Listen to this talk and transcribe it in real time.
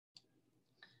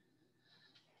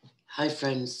Hi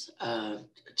friends,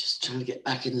 just trying to get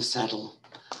back in the saddle.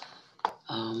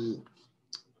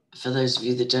 For those of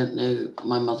you that don't know,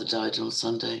 my mother died on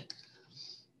Sunday,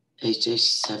 aged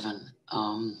 87,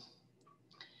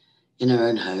 in her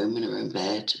own home, in her own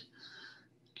bed.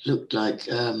 Looked like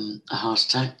a heart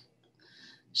attack.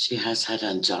 She has had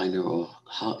angina or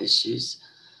heart issues.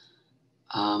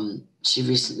 She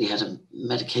recently had a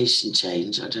medication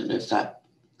change. I don't know if that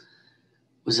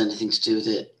was anything to do with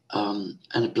it, and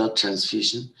a blood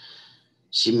transfusion.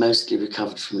 She mostly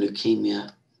recovered from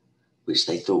leukemia, which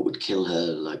they thought would kill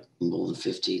her like more than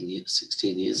 16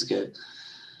 years ago.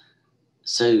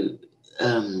 So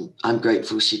I'm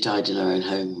grateful she died in her own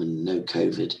home and no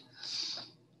COVID.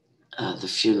 The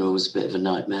funeral was a bit of a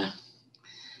nightmare.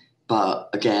 But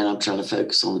again, I'm trying to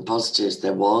focus on the positives.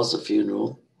 There was a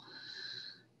funeral.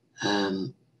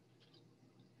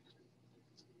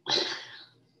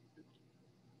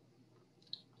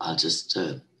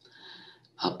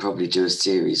 I'll probably do a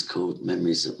series called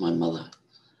Memories of My Mother.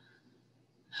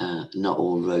 Not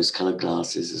all rose-colored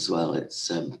glasses as well. It's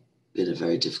been a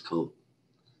very difficult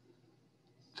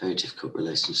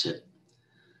relationship.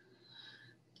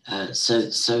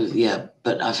 So yeah,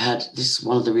 but this is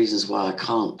one of the reasons why I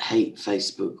can't hate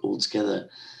Facebook altogether,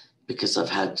 because I've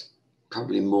had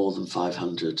probably more than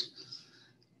 500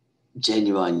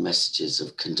 genuine messages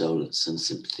of condolence and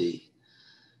sympathy.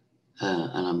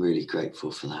 And I'm really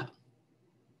grateful for that.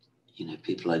 You know,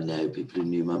 people I know, people who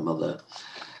knew my mother,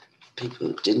 people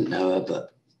who didn't know her,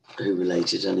 but who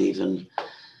related. And even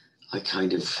I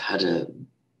kind of had a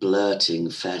blurting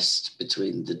fest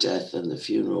between the death and the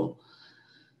funeral.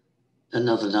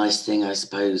 Another nice thing, I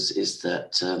suppose, is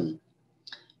that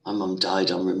my mum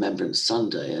died on Remembrance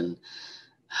Sunday, and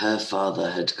her father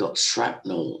had got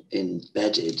shrapnel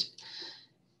embedded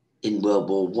in World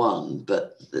War I,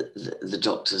 but the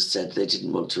doctors said they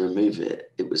didn't want to remove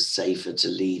it. It was safer to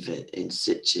leave it in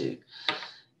situ.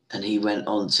 And he went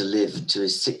on to live to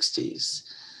his 60s.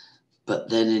 But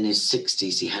then in his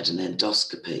 60s, he had an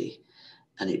endoscopy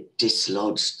and it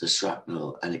dislodged the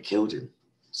shrapnel and it killed him.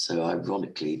 So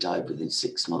ironically, he died within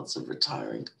 6 months of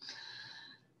retiring.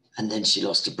 And then she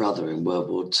lost a brother in World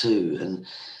War II. And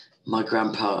my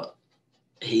grandpa,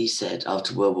 he said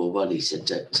after World War I, he said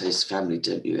to his family,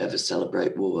 don't you ever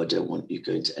celebrate war. I don't want you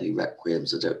going to any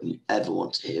requiems. I don't ever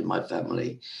want to hear my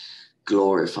family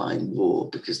glorifying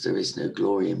war, because there is no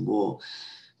glory in war.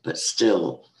 But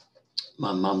still,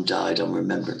 my mum died on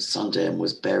Remembrance Sunday and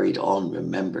was buried on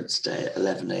Remembrance Day at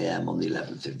 11 a.m. on the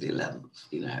 11th of the 11th.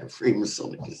 You know how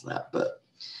Freemasonic is that, but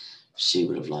she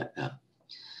would have liked that.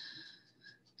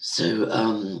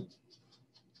 So,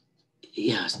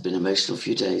 yeah, it's been an emotional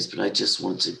few days, but I just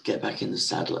want to get back in the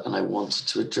saddle, and I wanted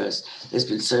to address, there's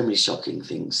been so many shocking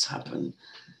things happen,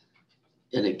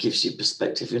 and it gives you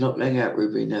perspective. You're not going out,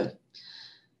 Ruby, no.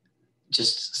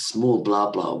 Just small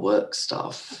blah, blah work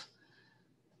stuff.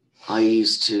 I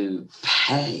used to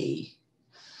pay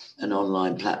an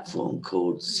online platform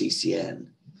called CCN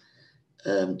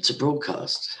to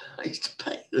broadcast. I used to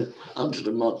pay them 100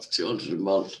 a month, 200 a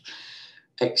month,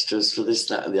 extras for this,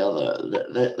 that, and the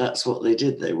other. That's what they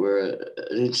did. They were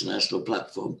an international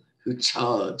platform who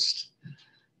charged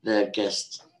their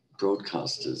guest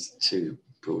broadcasters to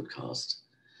broadcast.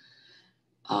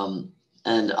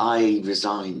 And I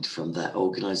resigned from that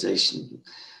organization.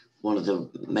 One of the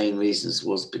main reasons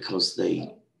was because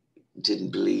they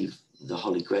didn't believe the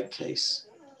Holly Gregg case.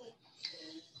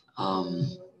 But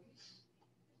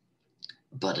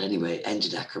anyway,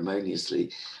 ended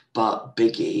acrimoniously. But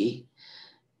Biggie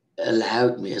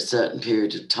allowed me a certain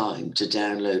period of time to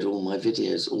download all my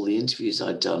videos, all the interviews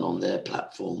I'd done on their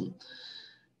platform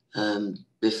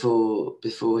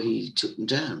before he took them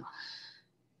down.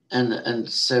 And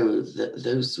so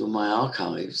those were my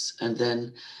archives. And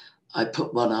then I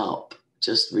put one up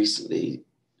just recently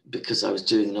because I was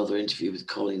doing another interview with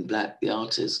Colin Black, the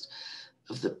artist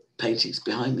of the paintings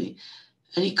behind me,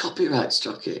 and he copyright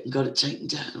struck it and got it taken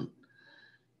down.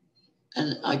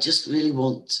 And I just really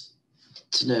want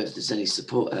to know if there's any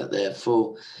support out there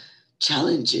for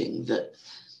challenging that.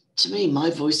 To me, my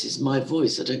voice is my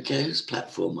voice. I don't care whose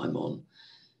platform I'm on.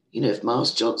 You know, if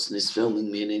Miles Johnson is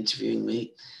filming me and interviewing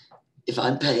me, if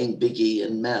I'm paying Biggie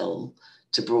and Mel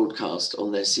to broadcast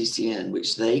on their CCN,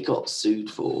 which they got sued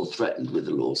for, threatened with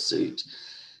a lawsuit,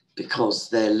 because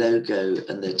their logo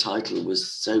and their title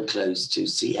was so close to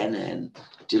CNN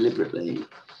deliberately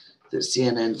that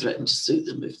CNN threatened to sue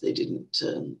them if they didn't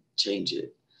change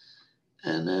it.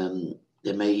 And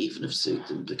they may even have sued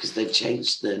them because they've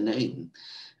changed their name.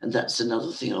 And that's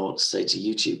another thing I want to say to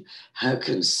YouTube. How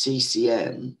can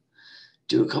CCN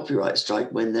do a copyright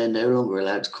strike when they're no longer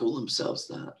allowed to call themselves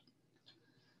that?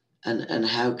 And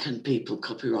how can people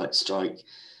copyright strike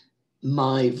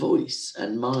my voice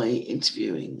and my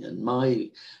interviewing and my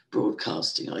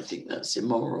broadcasting? I think that's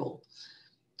immoral.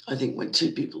 I think when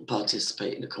two people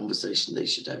participate in a conversation, they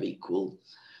should have equal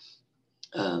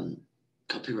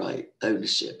copyright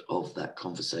ownership of that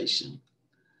conversation,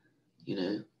 you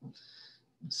know.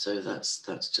 So that's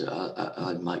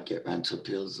I might get round to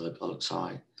appeals. I'll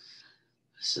try.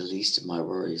 It's the least of my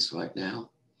worries right now.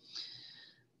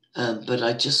 But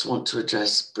I just want to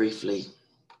address briefly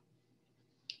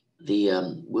the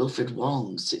WILFRED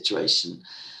WONG situation,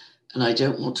 and I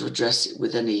don't want to address it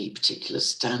with any particular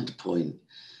standpoint.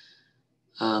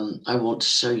 I want to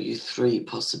show you three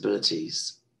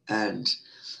possibilities and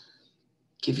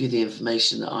give you the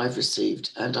information that I've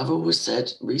received. And I've always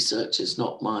said research is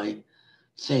not my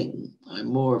thing. I'm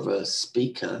more of a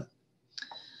speaker.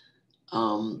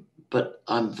 But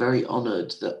I'm very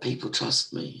honoured that people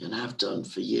trust me and have done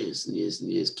for years and years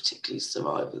and years, particularly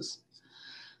survivors,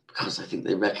 because I think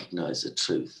they recognise the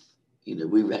truth. You know,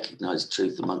 we recognise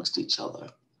truth amongst each other.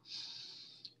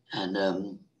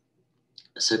 And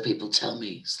so people tell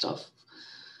me stuff.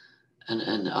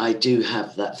 And I do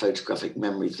have that photographic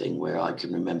memory thing where I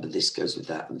can remember this goes with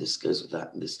that and this goes with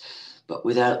that and this. But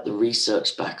without the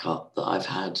research backup that I've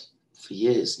had for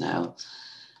years now,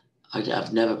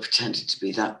 I've never pretended to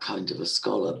be that kind of a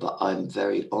scholar, but I'm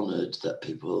very honoured that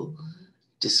people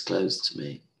disclose to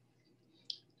me.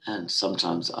 And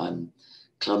sometimes I'm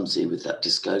clumsy with that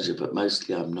disclosure, but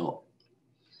mostly I'm not.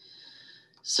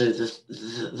 So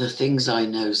the things I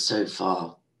know so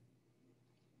far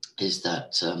is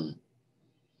that, and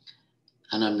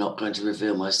I'm not going to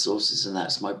reveal my sources, and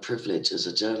that's my privilege as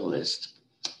a journalist.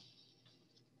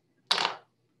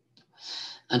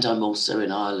 And I'm also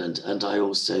in Ireland, and I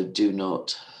also do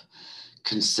not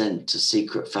consent to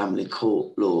secret family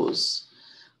court laws.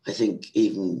 I think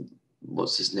even,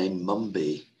 what's his name,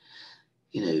 Mumby,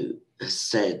 you know, has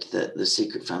said that the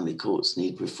secret family courts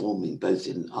need reforming, both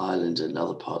in Ireland and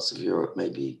other parts of Europe,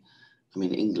 maybe, I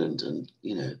mean, England, and,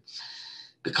 you know,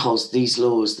 because these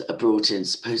laws that are brought in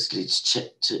supposedly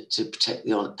to protect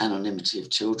the anonymity of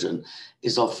children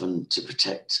is often to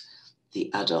protect the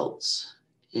adults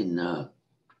in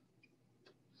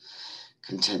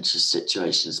contentious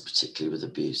situations, particularly with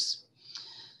abuse.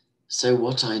 So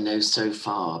what I know so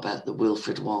far about the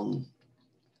WILFRED Wong,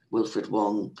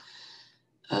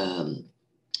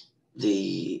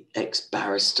 the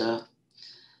ex-barrister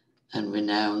and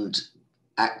renowned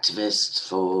activist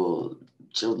for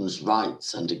children's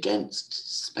rights and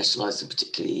against, specialising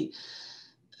particularly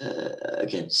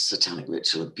against satanic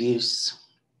ritual abuse,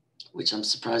 which I'm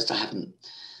surprised I haven't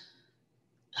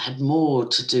had more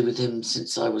to do with him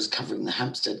since I was covering the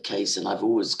Hampstead case, and I've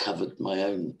always covered my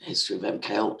own history of MK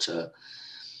Ultra,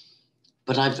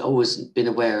 but I've always been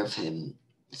aware of him.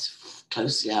 It's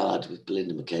closely allied with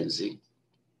Belinda Mackenzie,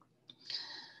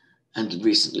 and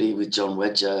recently with John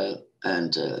Wedger,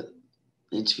 and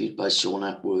interviewed by Sean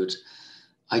Atwood.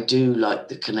 I do like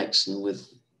the connection with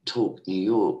Talk New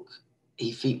York.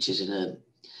 He featured in a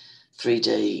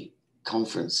 3-day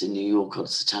conference in New York on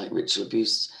satanic ritual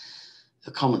abuse.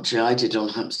 The commentary I did on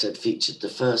Hampstead featured the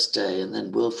first day, and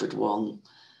then WILFRED Wong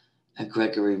and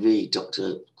Gregory Reed,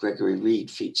 Dr. Gregory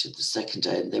Reed, featured the second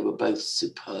day, and they were both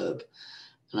superb.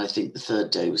 And I think the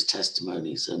third day was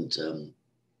testimonies and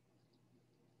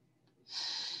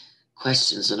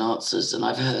questions and answers. And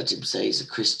I've heard him say he's a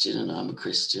Christian and I'm a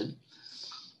Christian.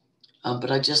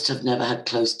 But I just have never had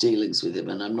close dealings with him,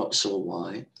 and I'm not sure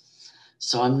why.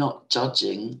 So I'm not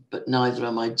judging, but neither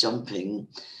am I jumping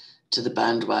to the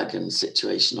bandwagon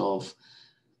situation of,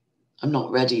 I'm not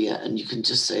ready yet, and you can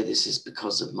just say this is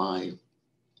because of my,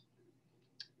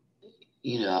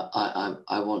 you know,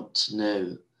 I want to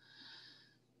know,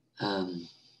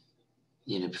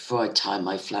 you know, before I tie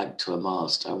my flag to a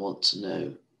mast, I want to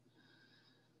know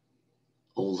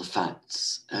all the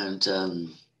facts. And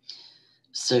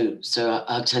so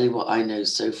I'll tell you what I know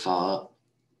so far,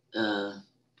 or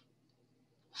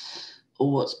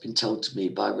what's been told to me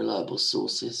by reliable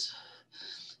sources,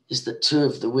 is that 2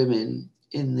 of the women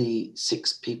in the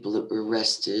 6 people that were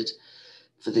arrested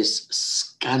for this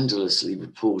scandalously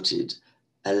reported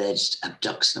alleged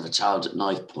abduction of a child at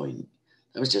knife point,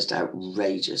 that was just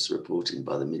outrageous reporting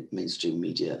by the mainstream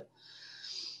media,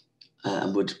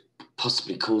 and would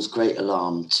possibly cause great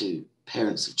alarm to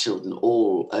parents of children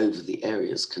all over the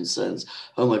areas concerns.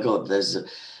 Oh my God, there's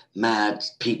mad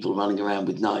people running around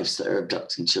with knives that are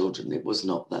abducting children. It was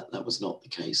not that. That was not the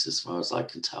case as far as I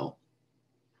can tell.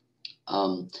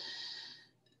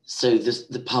 So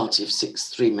the party of 6,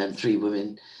 3 men, 3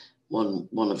 women,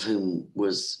 one of whom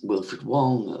was WILFRED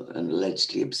Wong, an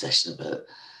allegedly obsession of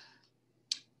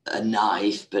a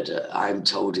knife, but I'm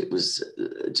told it was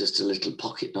just a little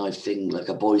pocket knife thing like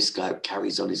a Boy Scout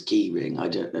carries on his key ring. I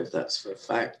don't know if that's for a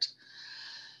fact,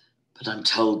 but I'm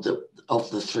told that of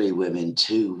the 3 women,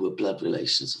 2 were blood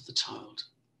relations of the child.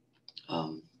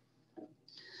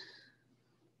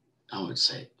 I would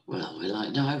say, well,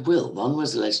 no, I will. One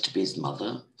was alleged to be his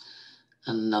mother,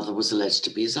 and another was alleged to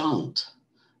be his aunt.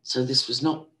 So this was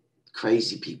not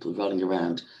crazy people running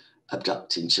around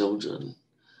abducting children,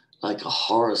 like a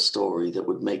horror story that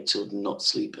would make children not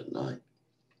sleep at night.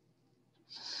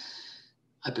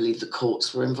 I believe the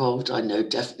courts were involved. I know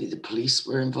definitely the police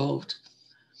were involved.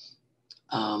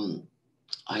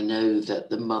 I know that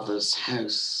the mother's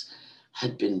house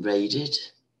had been raided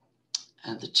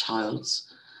and the child's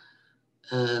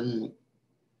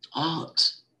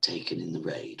art taken in the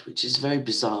raid, which is very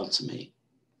bizarre to me.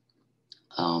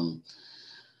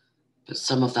 But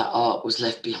some of that art was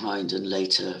left behind and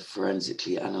later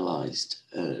forensically analysed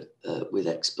with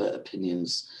expert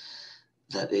opinions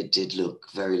that it did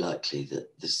look very likely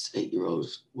that this 8-year-old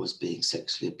was being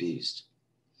sexually abused.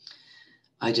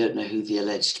 I don't know who the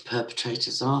alleged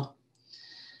perpetrators are.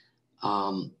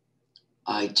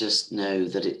 I just know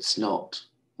that it's not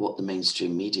what the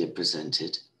mainstream media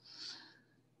presented.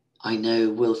 I know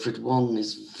WILFRED Wong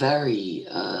is very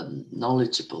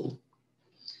knowledgeable.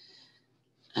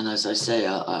 And as I say,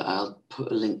 I'll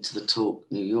put a link to the Talk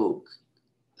New York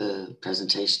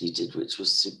presentation he did, which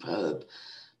was superb.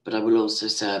 But I will also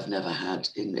say I've never had,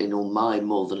 in all my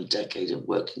more than a decade of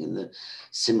working in the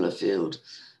similar field,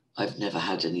 I've never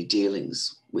had any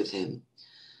dealings with him.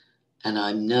 And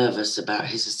I'm nervous about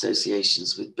his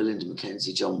associations with Belinda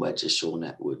Mackenzie, John Wedger, Sean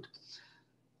Atwood.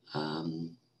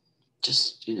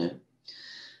 Just, you know,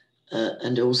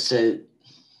 and also,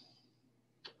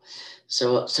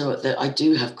 so I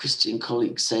do have Christian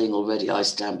colleagues saying already, I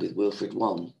stand with WILFRED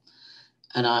Wong.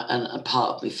 And a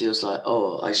part of me feels like,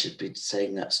 oh, I should be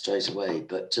saying that straight away.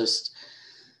 But just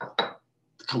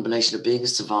the combination of being a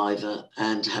survivor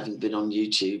and having been on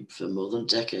YouTube for more than a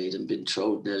decade and been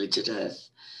trolled nearly to death,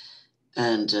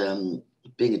 and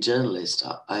being a journalist,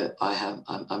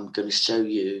 I'm going to show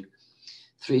you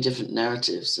 3 different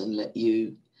narratives and let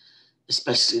you,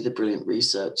 especially the brilliant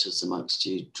researchers amongst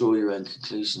you, draw your own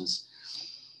conclusions.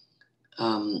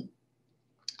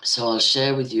 So I'll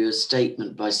share with you a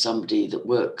statement by somebody that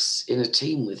works in a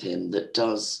team with him that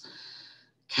does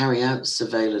carry out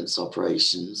surveillance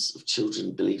operations of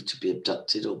children believed to be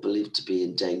abducted or believed to be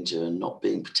in danger and not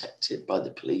being protected by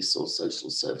the police or social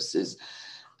services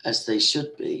as they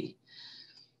should be.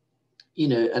 You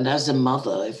know, and as a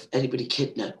mother, if anybody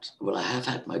kidnapped, well, I have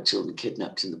had my children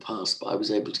kidnapped in the past, but I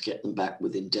was able to get them back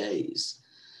within days.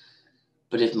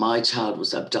 But if my child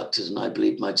was abducted and I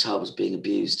believed my child was being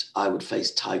abused, I would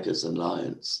face tigers and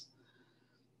lions,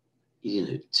 you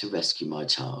know, to rescue my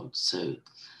child. So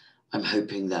I'm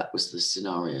hoping that was the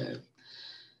scenario.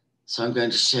 So I'm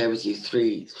going to share with you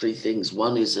three things.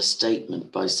 One is a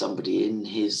statement by somebody in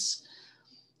his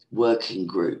working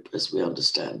group, as we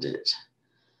understand it,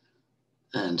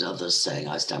 and others saying,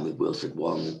 I stand with WILFRED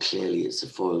Wong, and clearly it's a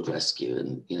foiled rescue,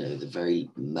 and, you know, the very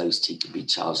most he could be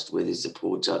charged with is a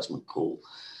poor judgment call,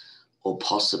 or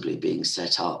possibly being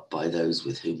set up by those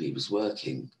with whom he was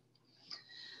working.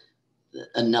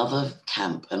 Another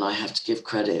camp, and I have to give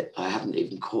credit, I haven't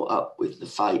even caught up with the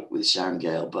fight with Sharon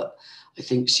Gale, but I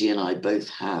think she and I both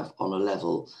have, on a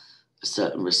level, a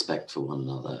certain respect for one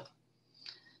another.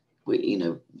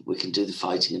 We can do the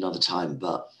fighting another time,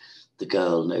 but the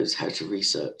girl knows how to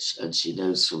research, and she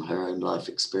knows from her own life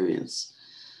experience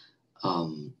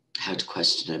how to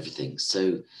question everything.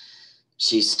 So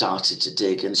she started to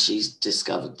dig, and she's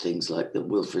discovered things like that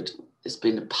WILFRED has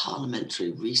been a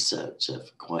parliamentary researcher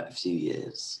for quite a few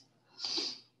years.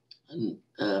 And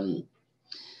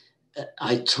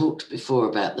I talked before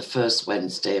about the first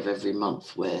Wednesday of every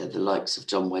month where the likes of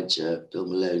John Wedger, Bill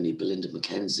Maloney, Belinda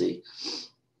Mackenzie,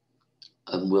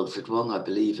 and WILFRED Wong, I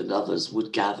believe, and others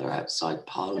would gather outside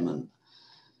Parliament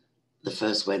the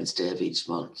first Wednesday of each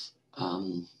month.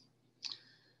 I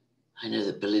know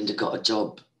that Belinda got a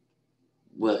job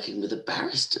working with a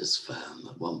barrister's firm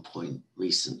at one point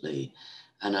recently,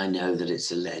 and I know that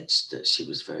it's alleged that she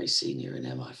was very senior in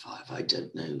MI5. I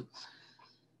don't know,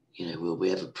 you know, will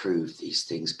we ever prove these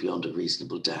things beyond a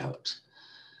reasonable doubt?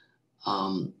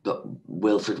 But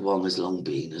WILFRED Wong has long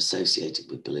been associated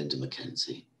with Belinda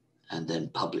Mackenzie, and then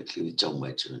publicly with John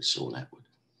Wedger and Sean Atwood.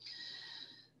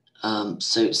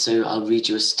 So I'll read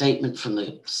you a statement from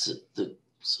the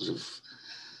sort of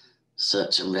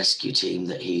search and rescue team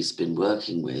that he's been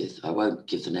working with. I won't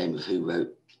give the name of who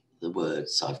wrote the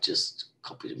words. I've just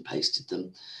copied and pasted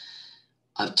them.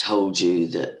 I've told you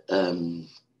that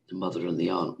the mother and the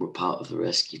aunt were part of the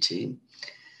rescue team,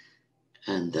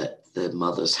 and that the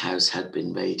mother's house had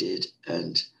been raided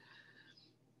and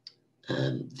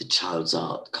the child's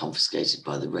art confiscated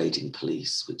by the raiding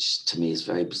police, which to me is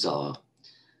very bizarre.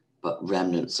 But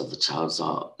remnants of the child's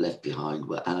art left behind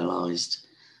were analysed,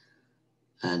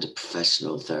 and a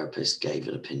professional therapist gave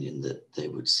an opinion that they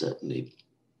would certainly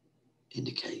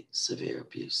indicate severe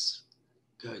abuse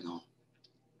going on.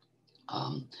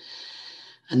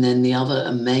 And then the other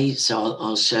amazing, so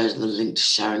I'll share the link to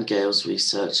Sharon Gale's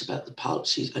research about the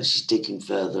she's digging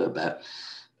further about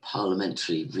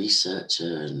parliamentary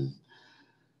researcher and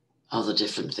other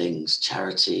different things,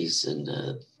 charities and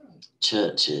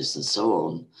churches and so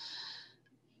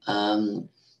on.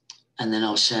 And then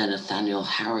I'll share Nathaniel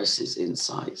Harris's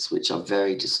insights, which are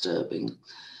very disturbing,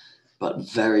 but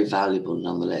very valuable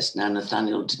nonetheless. Now,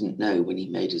 Nathaniel didn't know when he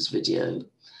made his video,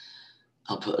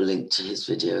 I'll put a link to his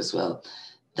video as well,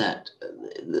 that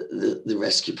the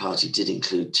rescue party did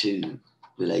include 2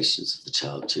 relations of the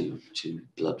child, two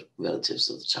blood relatives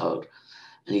of the child.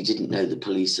 And he didn't know the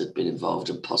police had been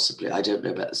involved, and possibly, I don't know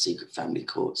about the secret family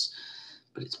courts,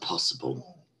 but it's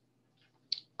possible.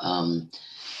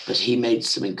 But he made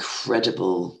some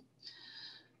incredible,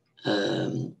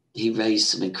 he raised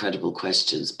some incredible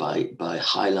questions by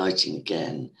highlighting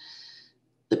again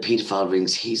the paedophile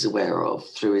rings he's aware of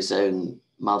through his own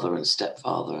mother and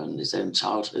stepfather and his own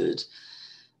childhood,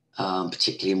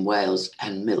 particularly in Wales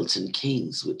and Milton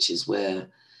Keynes, which is where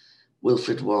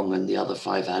WILFRED WONG and the other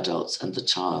 5 adults and the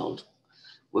child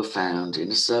were found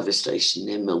in a service station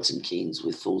near Milton Keynes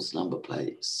with false number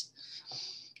plates.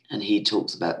 And he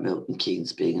talks about Milton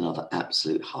Keynes being another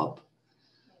absolute hub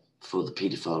for the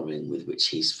paedophile ring with which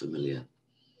he's familiar.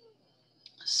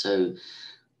 So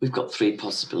we've got 3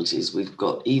 possibilities. We've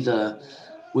got either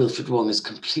WILFRED WONG is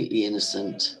completely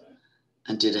innocent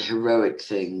and did a heroic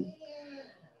thing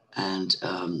and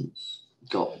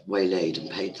got waylaid and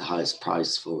paid the highest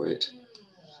price for it.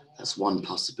 That's one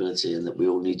possibility, and that we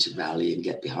all need to rally and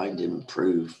get behind him and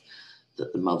prove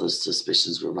that the mother's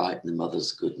suspicions were right and the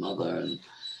mother's a good mother and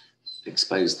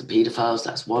expose the paedophiles.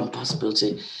 That's one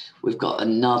possibility. We've got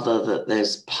another, that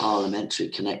there's parliamentary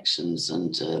connections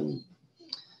and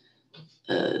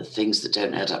things that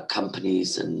don't add up,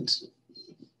 companies and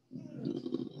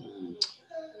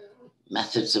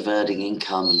methods of earning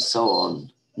income and so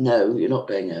on. No, you're not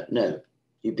going out. No,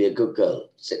 you be a good girl.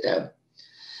 Sit down.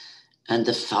 And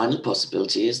the final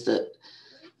possibility is that,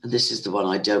 and this is the one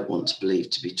I don't want to believe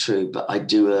to be true, but I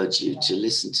do urge you to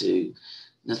listen to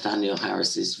Nathaniel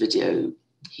Harris's video.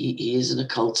 He is an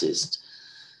occultist,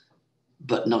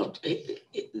 but not,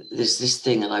 there's this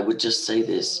thing, and I would just say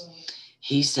this.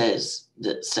 He says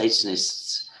that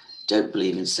Satanists don't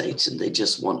believe in Satan. They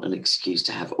just want an excuse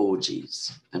to have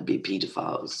orgies and be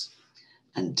paedophiles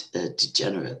and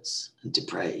degenerates and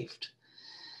depraved.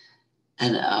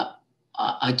 And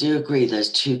I do agree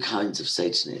there's 2 kinds of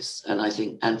Satanists. And I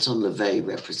think Anton LaVey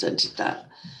represented that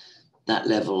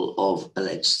level of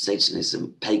alleged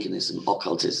Satanism, paganism,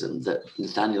 occultism that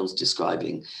Nathaniel's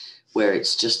describing, where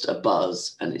it's just a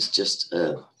buzz and it's just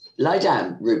lie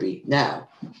down, Ruby, now,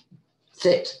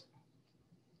 sit,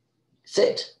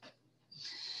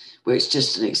 where it's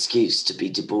just an excuse to be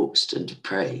debauched and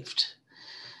depraved.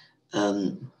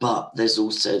 But there's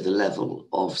also the level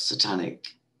of satanic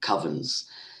covens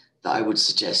that I would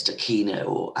suggest Aquino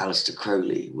or Aleister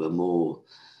Crowley were more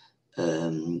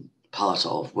part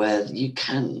of, where you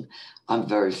can, I'm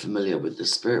very familiar with the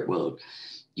spirit world,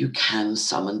 you can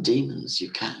summon demons,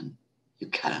 you can.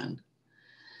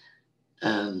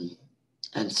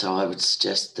 And so I would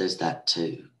suggest there's that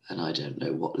too. And I don't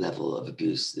know what level of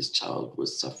abuse this child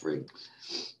was suffering,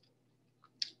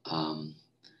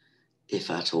 if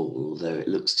at all, although it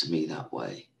looks to me that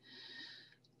way.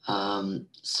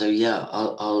 So yeah,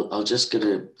 I'll just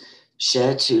gonna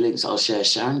share 2 links. I'll share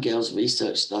Sharon Gale's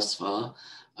research thus far.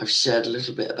 I've shared a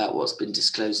little bit about what's been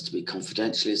disclosed to me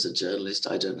confidentially as a journalist.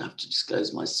 I don't have to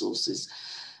disclose my sources.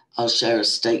 I'll share a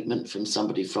statement from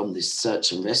somebody from this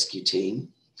search and rescue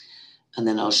team. And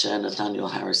then I'll share Nathaniel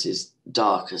Harris's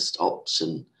darkest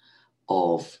option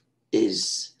of,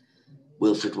 is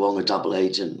WILFRED WONG a double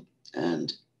agent?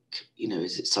 And, you know,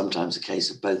 is it sometimes a case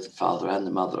of both the father and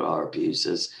the mother are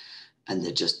abusers and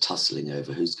they're just tussling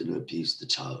over who's going to abuse the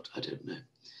child? I don't know.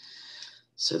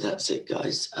 So that's it,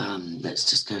 guys. Let's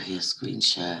just go here, screen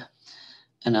share.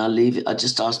 And I'll leave it. I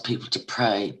just ask people to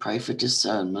pray for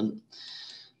discernment.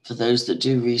 For those that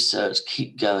do research,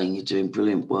 keep going. You're doing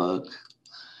brilliant work.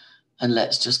 And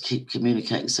let's just keep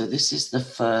communicating. So this is the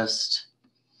first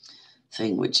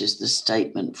thing, which is the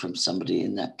statement from somebody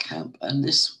in that camp. And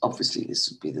this, obviously, this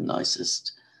would be the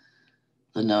nicest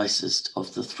the nicest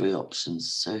of the three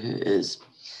options. So here it is.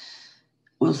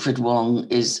 WILFRED WONG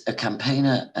is a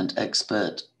campaigner and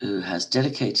expert who has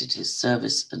dedicated his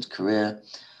service and career,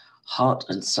 heart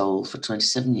and soul for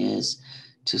 27 years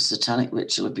to satanic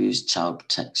ritual abuse child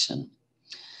protection.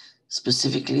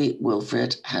 Specifically,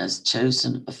 WILFRED has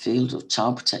chosen a field of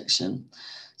child protection,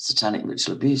 satanic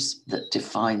ritual abuse, that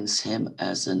defines him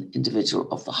as an individual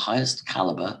of the highest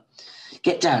caliber.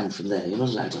 Get down from there, you're not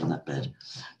allowed on that bed.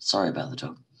 Sorry about the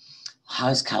dog.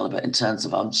 Highest caliber in terms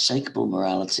of unshakable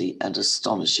morality and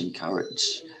astonishing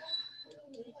courage.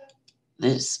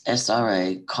 This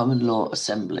SRA Common Law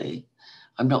Assembly,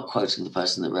 I'm not quoting the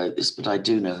person that wrote this, but I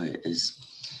do know who it is.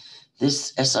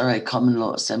 This SRA Common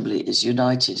Law Assembly is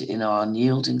united in our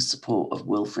unyielding support of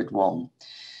WILFRED WONG.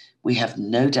 We have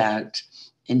no doubt,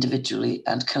 individually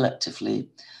and collectively,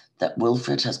 that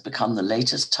WILFRED has become the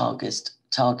latest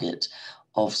target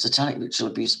of satanic ritual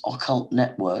abuse occult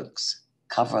networks,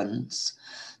 covens,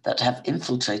 that have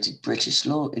infiltrated British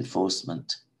law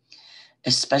enforcement,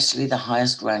 especially the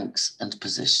highest ranks and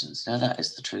positions. Now, that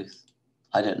is the truth.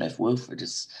 I don't know if WILFRED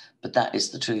is, but that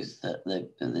is the truth, that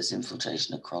there's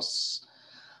infiltration across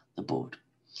the board.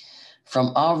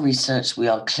 From our research, we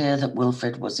are clear that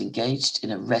WILFRED was engaged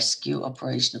in a rescue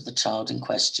operation of the child in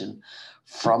question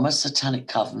from a satanic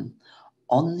coven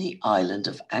on the island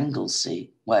of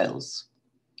Anglesey, Wales,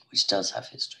 which does have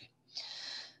history.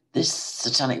 This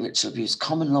satanic ritual abuse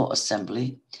common law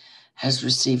assembly has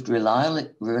received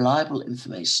reliable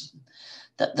information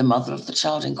that the mother of the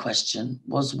child in question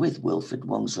was with WILFRED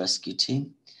WONG's rescue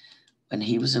team when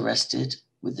he was arrested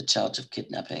with the charge of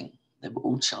kidnapping. They were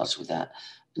all charged with that,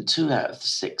 and 2 out of the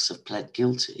 6 have pled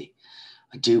guilty.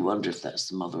 I do wonder if that's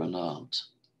the mother or not,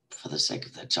 for the sake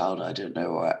of their child, I don't know,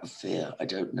 or out of fear, I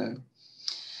don't know.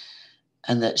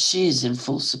 And that she is in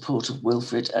full support of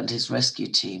WILFRED and his rescue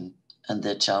team and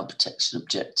their child protection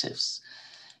objectives,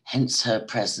 hence her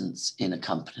presence in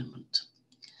accompaniment.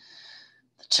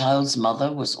 The child's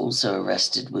mother was also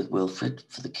arrested with WILFRED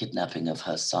for the kidnapping of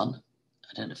her son.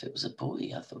 I don't know if it was a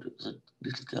boy, I thought it was a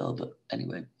little girl, but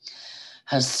anyway.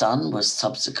 Her son was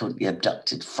subsequently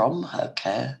abducted from her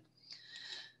care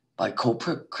by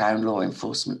corporate Crown law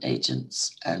enforcement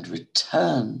agents and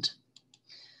returned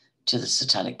to the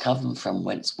satanic coven from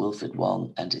whence WILFRED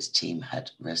WONG and his team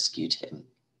had rescued him.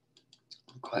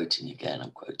 I'm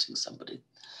quoting somebody.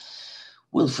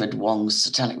 WILFRED WONG's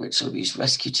satanic ritual abuse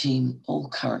rescue team, all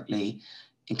currently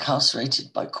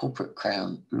incarcerated by corporate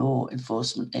Crown law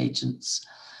enforcement agents.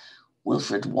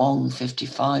 WILFRED WONG,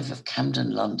 55, of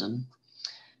Camden, London,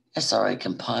 SRA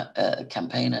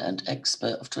campaigner and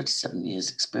expert of 27 years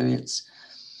experience.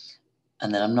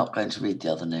 And then I'm not going to read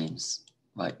the other names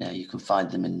right now. You can find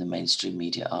them in the mainstream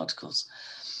media articles.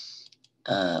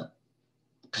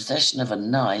 Possession of a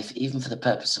knife, even for the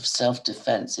purpose of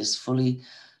self-defense, is fully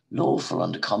lawful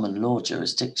under common law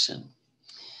jurisdiction.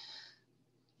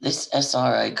 This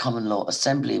SRA Common Law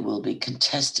Assembly will be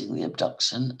contesting the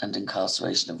abduction and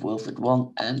incarceration of WILFRED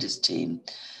WONG and his team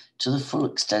to the full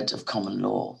extent of common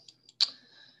law.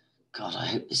 God, I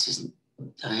hope this isn't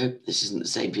the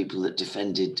same people that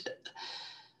defended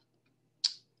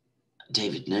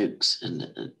David Noakes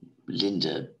and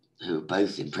Linda, who are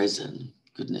both in prison.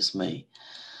 Goodness me.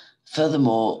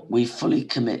 Furthermore, we fully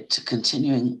commit to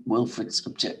continuing WILFRED's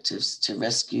objectives to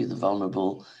rescue the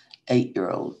vulnerable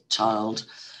 8-year-old child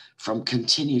from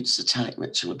continued satanic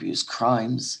ritual abuse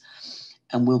crimes,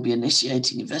 and will be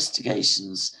initiating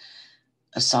investigations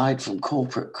aside from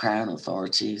corporate Crown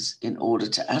authorities in order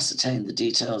to ascertain the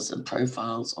details and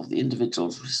profiles of the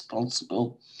individuals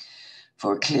responsible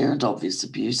for a clear and obvious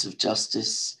abuse of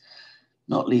justice,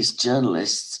 not least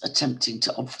journalists attempting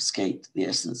to obfuscate the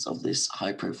essence of this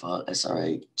high-profile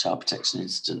SRA child protection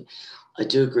incident. I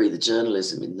do agree the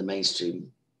journalism in the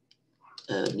mainstream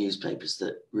newspapers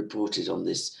that reported on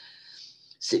this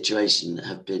situation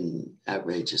have been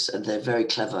outrageous, and they're very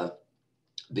clever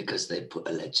because they put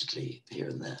allegedly here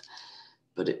and there,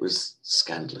 but it was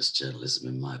scandalous journalism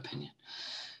in my opinion.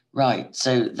 Right,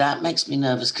 so that makes me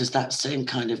nervous because that same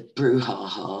kind of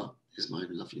brouhaha, is my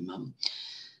lovely mum,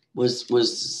 was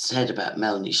said about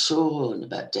Melanie Shaw and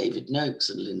about David Noakes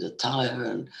and Linda Tyre,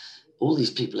 and all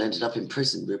these people ended up in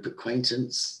prison. Rupert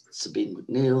Quaintance, Sabine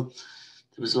McNeill.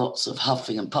 There was lots of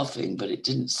huffing and puffing, but it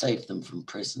didn't save them from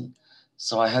prison.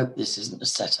 So I hope this isn't a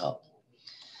setup.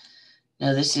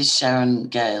 Now, this is Sharon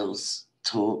Gale's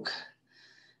talk.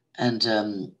 And,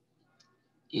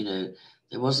 you know,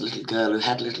 there was a little girl who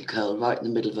had a little curl right in the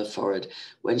middle of her forehead.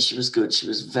 When she was good, she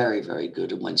was very, very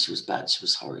good. And when she was bad, she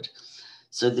was horrid.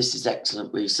 So this is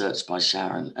excellent research by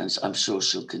Sharon, and I'm sure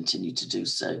she'll continue to do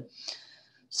so.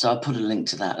 So I'll put a link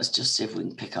to that. Let's just see if we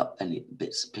can pick up any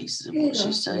bits and pieces of what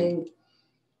she's saying.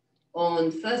 On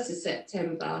 1st of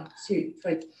September,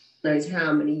 knows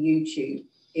how many YouTube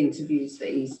interviews that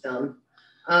he's done.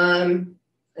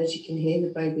 As you can hear,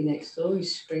 the baby next door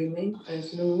is screaming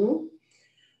as normal.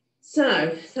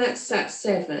 So that's that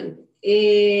 7.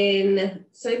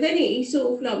 So then he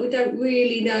sort of like, we don't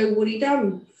really know what he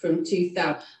done from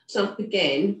 2000. It's up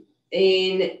again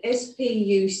in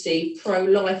SPUC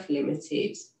Pro-Life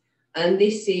Limited. And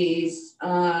this is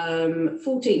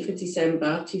 14th of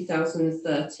December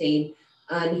 2013.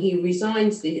 And he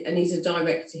resigns, and he's a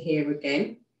director here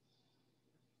again.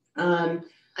 And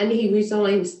he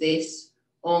resigns this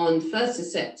on 1st of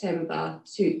September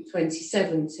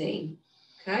 2017.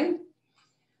 Okay.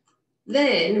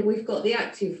 Then we've got the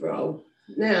active role.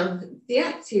 Now, the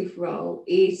active role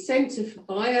is Centre for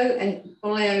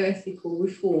Bioethical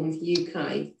Reform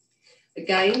UK.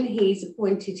 Again, he's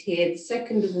appointed here the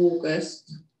 2nd of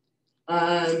August.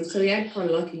 So he had kind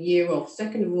of like a year off,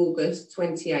 2nd of August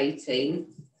 2018.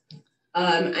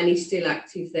 And he's still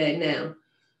active there now.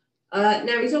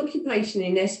 Now, his occupation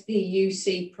in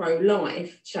SPUC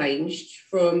Pro-Life changed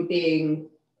from being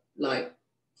like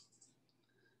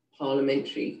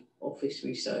parliamentary office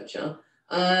researcher.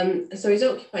 So his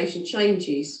occupation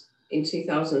changes in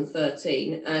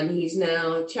 2013 and he's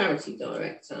now charity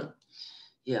director.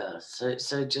 Yeah,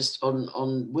 so just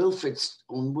on Wilfred's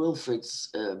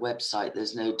website,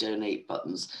 there's no donate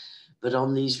buttons, but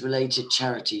on these related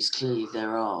charities, clearly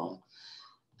there are.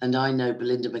 And I know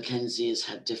Belinda Mackenzie has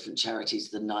had different charities,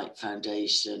 the Knight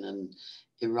Foundation and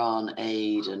Iran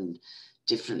Aid and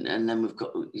different, and then we've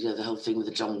got, you know, the whole thing with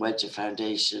the John Wedger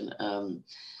Foundation.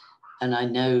 And I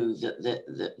know that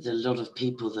a lot of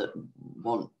people that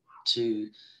want to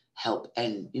help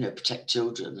end, you know, protect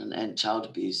children and end child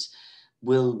abuse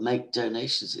will make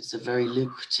donations. It's a very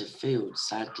lucrative field,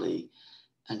 sadly.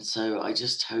 And so I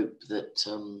just hope that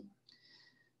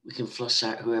we can flush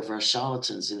out whoever are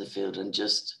charlatans in the field and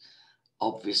just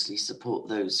obviously support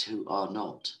those who are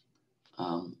not.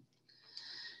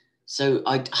 So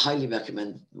I highly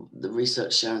recommend the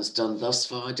research Sharon's done thus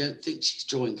far. I don't think she's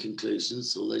drawing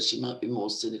conclusions, although she might be more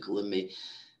cynical than me.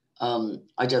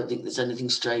 I don't think there's anything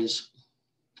strange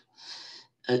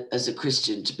as a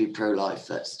Christian to be pro-life.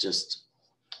 That's just,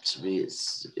 to me,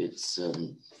 it's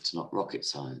not rocket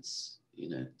science, you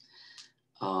know.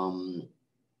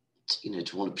 You know,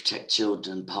 to want to protect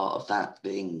children, part of that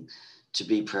being to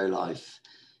be pro-life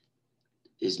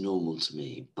is normal to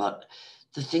me. But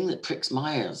the thing that pricks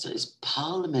my ears is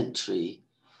parliamentary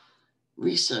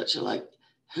researcher. Like,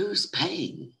 who's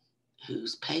paying?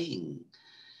 Who's paying?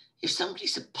 If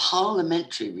somebody's a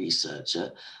parliamentary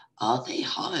researcher, are they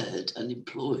hired and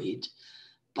employed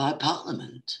by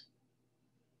Parliament?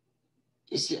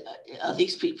 Are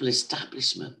these people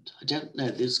establishment? I don't know.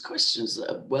 There's questions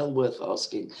that are well worth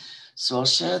asking. So I'll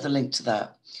share the link to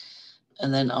that.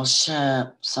 And then I'll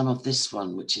share some of this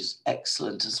one, which is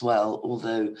excellent as well,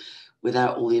 although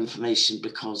without all the information,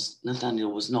 because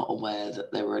Nathaniel was not aware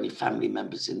that there were any family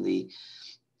members in the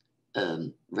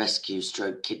rescue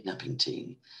stroke kidnapping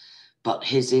team. But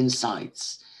his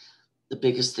insights, the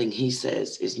biggest thing he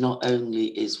says is not only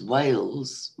is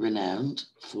Wales renowned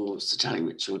for satanic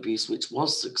ritual abuse, which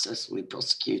was successfully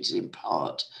prosecuted in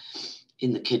part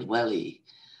in the Kidwelly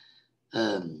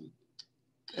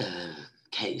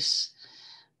case,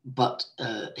 but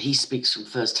he speaks from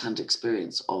first-hand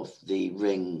experience of the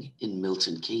ring in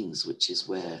Milton Keynes, which is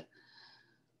where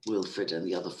Wilfred and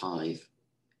the other 5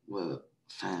 were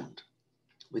found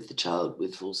with the child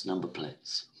with false number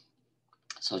plates.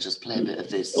 So I'll just play a bit of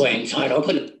this. Well, inside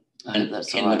open and in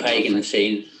the pagan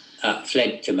scene,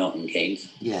 fled to Milton Keynes.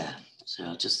 Yeah, so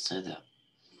I'll just say that.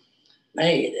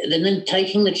 Hey, and then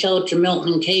taking the child to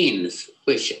Milton Keynes,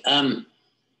 which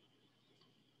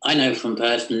I know from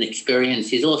personal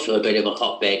experience is also a bit of a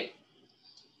hotbed.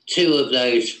 2 of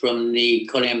those from the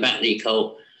Colin Batley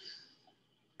cult,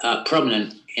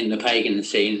 prominent in the pagan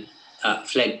scene,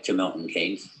 fled to Milton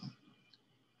Keynes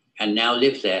and now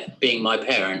live there, being my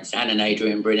parents, Anne and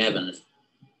Adrian Bryn Evans.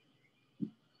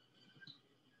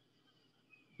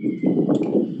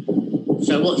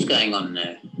 So what's going on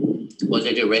there? Was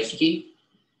it a rescue?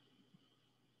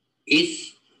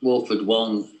 Is WILFRED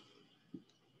Wong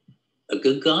a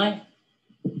good guy?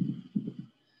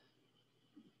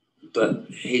 But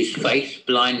his faith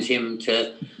blinds him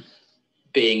to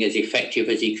being as effective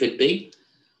as he could be?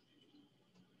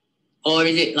 Or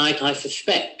is it like I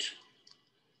suspect?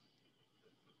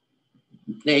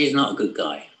 That he's not a good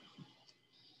guy.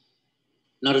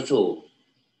 Not at all.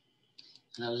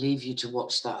 And I'll leave you to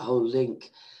watch that whole link.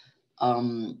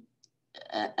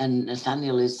 and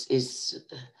Nathaniel is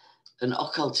an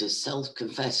occultist,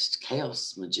 self-confessed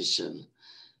chaos magician,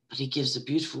 but he gives a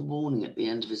beautiful warning at the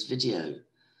end of his video,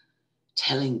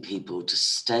 telling people to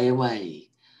stay away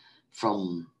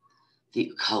from the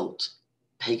occult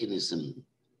paganism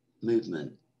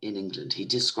movement in England. He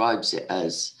describes it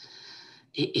as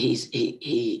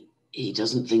he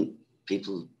doesn't think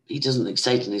people, he doesn't think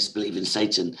Satanists believe in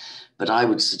Satan, but I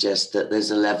would suggest that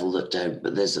there's a level that don't,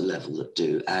 but there's a level that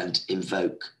do, and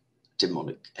invoke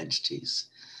demonic entities.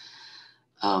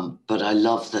 But I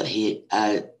love that he,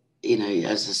 you know,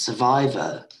 as a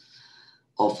survivor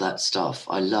of that stuff,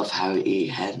 I love how he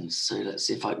ends. So let's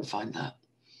see if I can find that.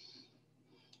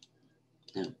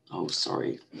 No. Oh,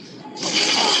 sorry.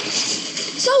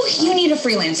 So you need a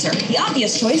freelancer. The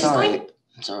obvious choice is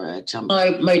Sorry, I jumped.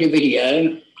 I made a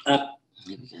video.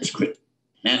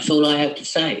 That's all I have to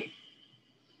say.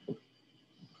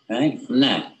 Right, from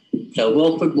that. So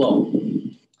WILFRED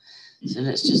Wong. So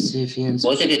let's just see if he ends.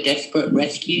 Was it a desperate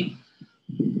rescue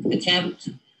attempt?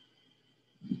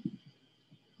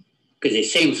 Because it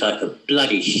seems like a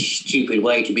bloody stupid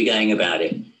way to be going about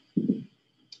it.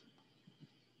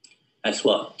 That's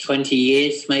what, 20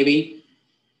 years maybe?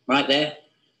 Right there?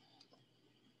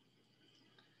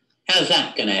 How's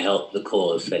that going to help the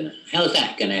cause then? How's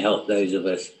that going to help those of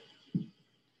us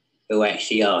who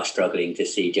actually are struggling to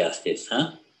see justice,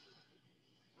 huh?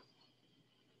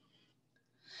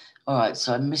 All right,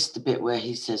 so I missed the bit where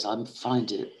he says, "I'm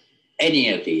find it." Any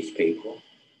of these people.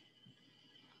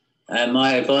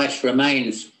 My advice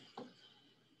remains,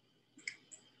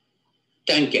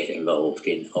 don't get involved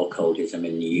in occultism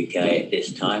in the UK at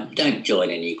this time. Don't join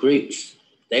any groups.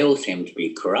 They all seem to be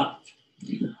corrupt.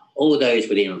 All those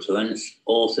with influence,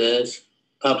 authors,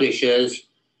 publishers,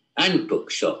 and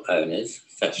bookshop owners,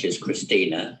 such as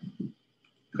Christina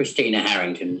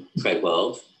Harrington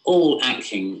Treadwell, all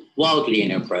acting wildly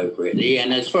inappropriately,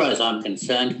 and as far as I'm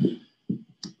concerned,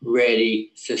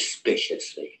 really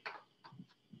suspiciously.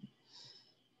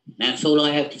 That's all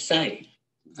I have to say.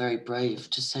 Very brave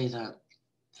to say that.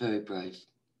 Very brave.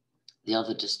 The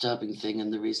other disturbing thing,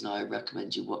 and the reason I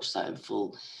recommend you watch that in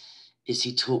full, is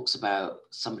he talks about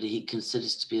somebody he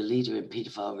considers to be a leader in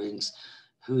paedophile rings,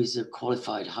 who is a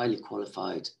qualified, highly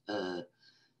qualified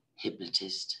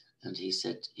hypnotist. And he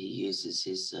said he uses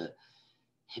his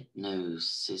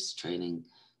hypnosis training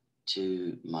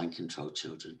to mind control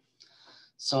children.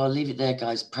 So I'll leave it there,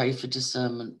 guys. Pray for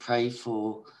discernment. Pray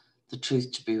for the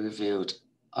truth to be revealed.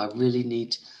 I really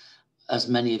need, as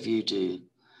many of you do,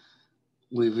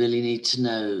 we really need to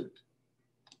know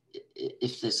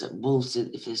if there's wolves,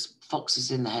 if there's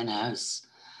foxes in the hen house,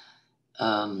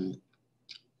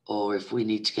 or if we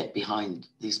need to get behind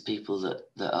these people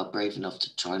that are brave enough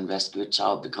to try and rescue a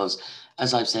child. Because,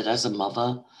 as I've said, as a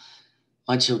mother,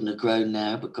 my children are grown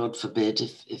now, but God forbid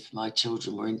if my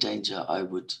children were in danger, I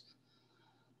would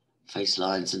face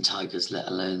lions and tigers, let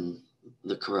alone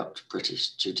the corrupt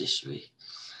British judiciary.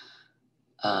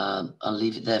 I'll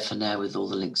leave it there for now with all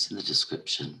the links in the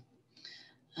description.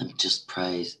 And just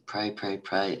pray,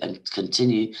 and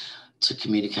continue to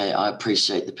communicate. I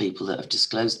appreciate the people that have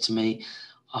disclosed to me.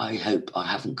 I hope I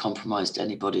haven't compromised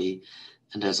anybody.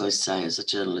 And as I say, as a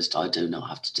journalist, I do not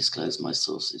have to disclose my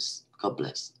sources. God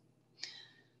bless.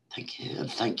 Thank you. And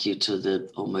thank you to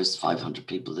the almost 500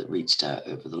 people that reached out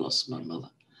over the loss of my mother.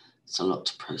 It's a lot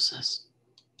to process.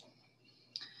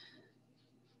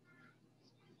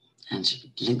 And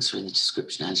links are in the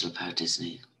description. Angela Power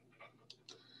Disney.